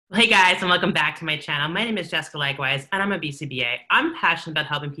Hey guys, and welcome back to my channel. My name is Jessica Leichtweisz, and I'm a BCBA. I'm passionate about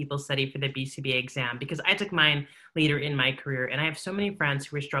helping people study for the BCBA exam because I took mine later in my career, and I have so many friends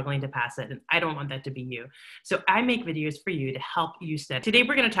who are struggling to pass it, and I don't want that to be you. So I make videos for you to help you study. Today,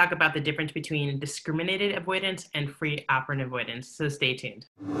 we're going to talk about the difference between discriminated avoidance and free operant avoidance, so stay tuned.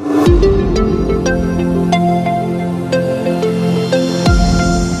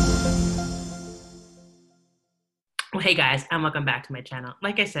 Well, hey guys, and welcome back to my channel.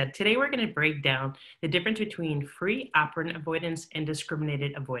 Like I said, today we're going to break down the difference between free operant avoidance and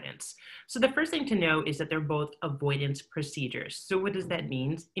discriminated avoidance. So the first thing to know is that they're both avoidance procedures. So what does that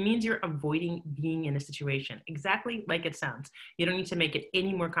mean? It means you're avoiding being in a situation, exactly like it sounds. You don't need to make it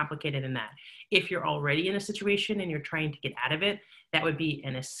any more complicated than that. If you're already in a situation and you're trying to get out of it, that would be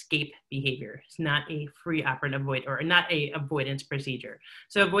an escape behavior. It's not a free operant avoid or not a avoidance procedure.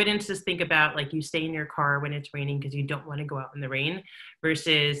 So avoidance is think about like you stay in your car when it's raining because you don't want to go out in the rain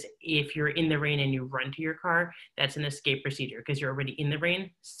versus if you're in the rain and you run to your car, that's an escape procedure because you're already in the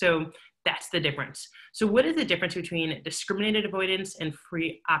rain. So that's the difference. So what is the difference between discriminated avoidance and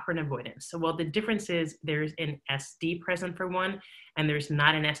free operant avoidance? So well, the difference is there's an SD present for one and there's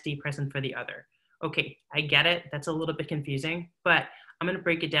not an SD present for the other. Okay, I get it. That's a little bit confusing, but I'm going to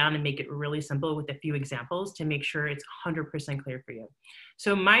break it down and make it really simple with a few examples to make sure it's 100% clear for you.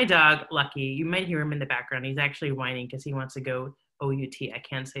 So my dog, Lucky, you might hear him in the background. He's actually whining because he wants to go OUT. I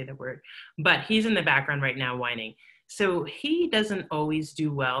can't say the word, but he's in the background right now whining. So he doesn't always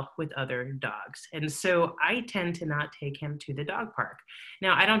do well with other dogs. And so I tend to not take him to the dog park.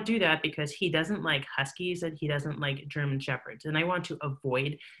 Now, I don't do that because he doesn't like huskies and he doesn't like German shepherds. And I want to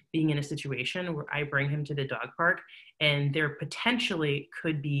avoid being in a situation where I bring him to the dog park and there potentially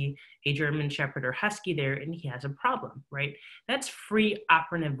could be a German shepherd or husky there and he has a problem, right? That's free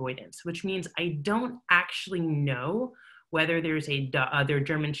operant avoidance, which means I don't actually know whether there's a other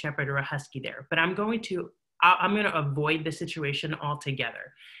German shepherd or a husky there, but I'm going to avoid the situation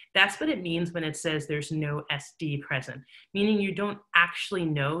altogether. That's what it means when it says there's no SD present, meaning you don't actually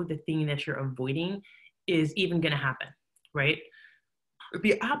know the thing that you're avoiding is even going to happen, right?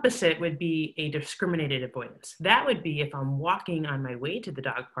 The opposite would be a discriminated avoidance. That would be if I'm walking on my way to the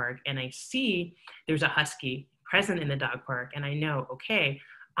dog park and I see there's a husky present in the dog park and I know, okay,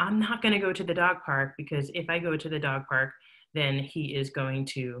 I'm not going to go to the dog park because if I go to the dog park, then he is going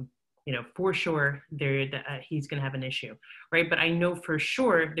to for sure he's going to have an issue, right? But I know for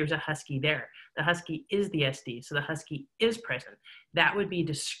sure there's a husky there. The husky is the SD, so the husky is present. That would be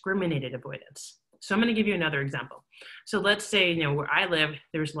discriminated avoidance. So I'm going to give you another example. So let's say, where I live,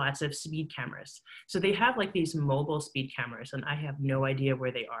 there's lots of speed cameras. So they have like these mobile speed cameras and I have no idea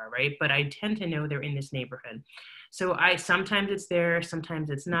where they are, right? But I tend to know they're in this neighborhood. So sometimes it's there, sometimes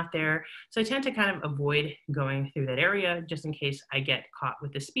it's not there. So I tend to kind of avoid going through that area just in case I get caught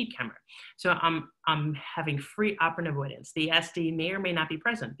with the speed camera. So I'm having free operant avoidance. The SD may or may not be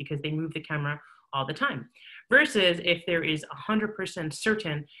present because they move the camera all the time. Versus if there is 100%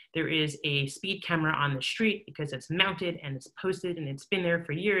 certain there is a speed camera on the street because it's mounted and it's posted and it's been there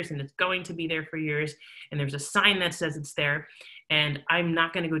for years and it's going to be there for years and there's a sign that says it's there and I'm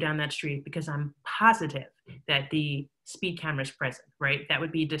not going to go down that street because I'm positive that the speed camera is present, right? That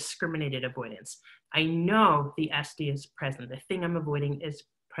would be discriminated avoidance. I know the SD is present. The thing I'm avoiding is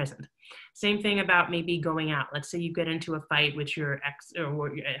present. Same thing about maybe going out. Let's say you get into a fight with your ex or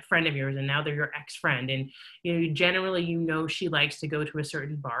a friend of yours and now they're your ex-friend and generally she likes to go to a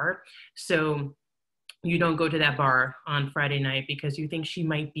certain bar. So you don't go to that bar on Friday night because you think she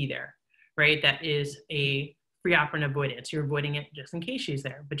might be there, right? That is a free operant avoidance. You're avoiding it just in case she's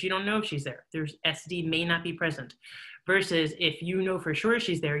there, but you don't know if she's there. There's SD may not be present. Versus if you know for sure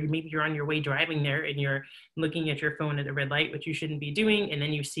she's there, maybe you're on your way driving there and you're looking at your phone at the red light, which you shouldn't be doing, and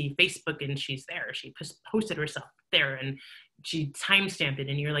then you see Facebook and she's there. She posted herself there and she timestamped it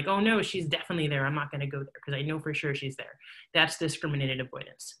and you're like, oh no, she's definitely there. I'm not going to go there because I know for sure she's there. That's discriminated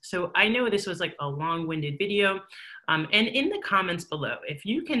avoidance. So I know this was like a long-winded video. And in the comments below, if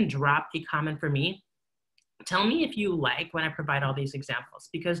you can drop a comment for me, tell me if you like when I provide all these examples,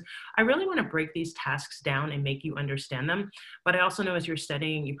 because I really want to break these tasks down and make you understand them. But I also know as you're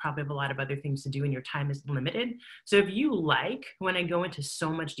studying, you probably have a lot of other things to do and your time is limited. So if you like when I go into so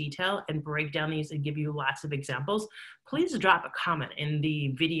much detail and break down these and give you lots of examples, please drop a comment in the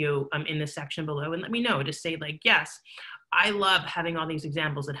video in the section below and let me know. Just say like, yes, I love having all these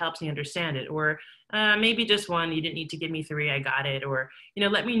examples. It helps me understand it. Or maybe just one, you didn't need to give me 3, I got it. Or,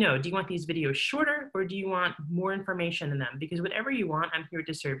 let me know, do you want these videos shorter or do you want more information in them? Because whatever you want, I'm here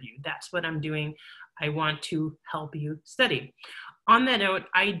to serve you. That's what I'm doing. I want to help you study. On that note,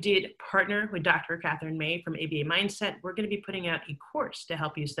 I did partner with Dr. Catherine May from ABA Mindset. We're going to be putting out a course to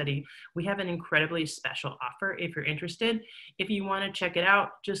help you study. We have an incredibly special offer if you're interested. If you want to check it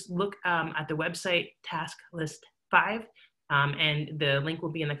out, just look at the website Task List 5. And the link will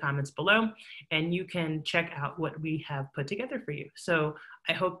be in the comments below, and you can check out what we have put together for you. So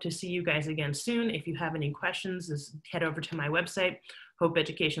I hope to see you guys again soon. If you have any questions, just head over to my website,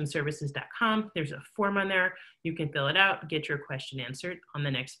 hopeeducationservices.com. There's a form on there. You can fill it out, get your question answered on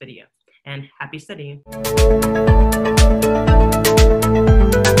the next video. And happy studying.